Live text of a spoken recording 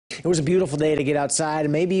It was a beautiful day to get outside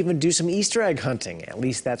and maybe even do some Easter egg hunting. At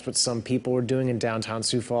least that's what some people were doing in downtown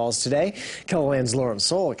Sioux Falls today. KELOLAND's Lauren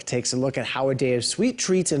Solik takes a look at how a day of sweet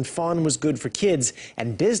treats and fun was good for kids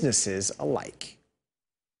and businesses alike.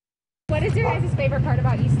 What is your guys' favorite part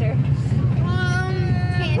about Easter?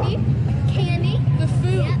 Candy. The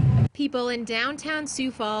food. Yep. People in downtown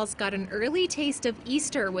Sioux Falls got an early taste of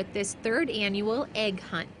Easter with this third annual egg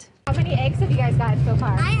hunt. How many eggs have you guys got so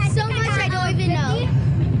far? So much I don't even know.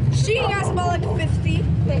 She got about like 50.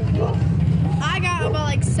 50. I got about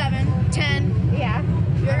like 7, 10. Yeah.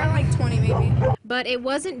 You're at like 20 maybe. But it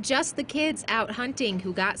wasn't just the kids out hunting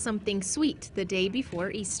who got something sweet the day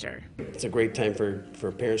before Easter. It's a great time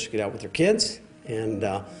for parents to get out with their kids. And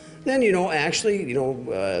then,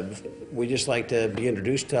 we just like to be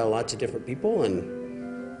introduced to lots of different people and,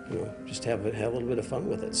 just have a little bit of fun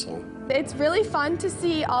with it. So it's really fun to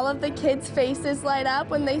see all of the kids' faces light up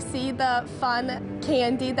when they see the fun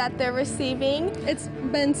candy that they're receiving. It's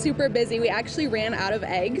been super busy. We actually ran out of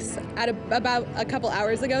eggs about a couple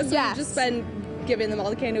hours ago, so Yes. we've just been giving them all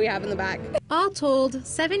the candy we have in the back. All told,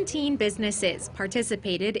 17 businesses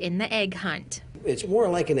participated in the egg hunt. it's more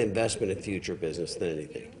like an investment in future business than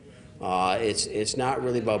anything. It's not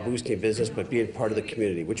really about boosting business, but being part of the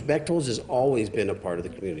community, which Bechtold's has always been a part of the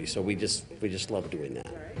community. So we just love doing that.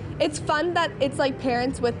 It's fun that it's like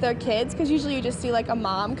parents with their kids, because usually you just see like a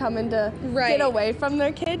mom coming to get away from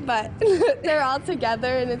their kid, but they're all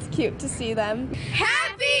together and it's cute to see them.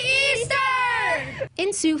 Happy Easter!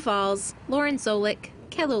 In Sioux Falls, Lauren Solik,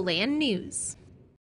 KELOLAND News.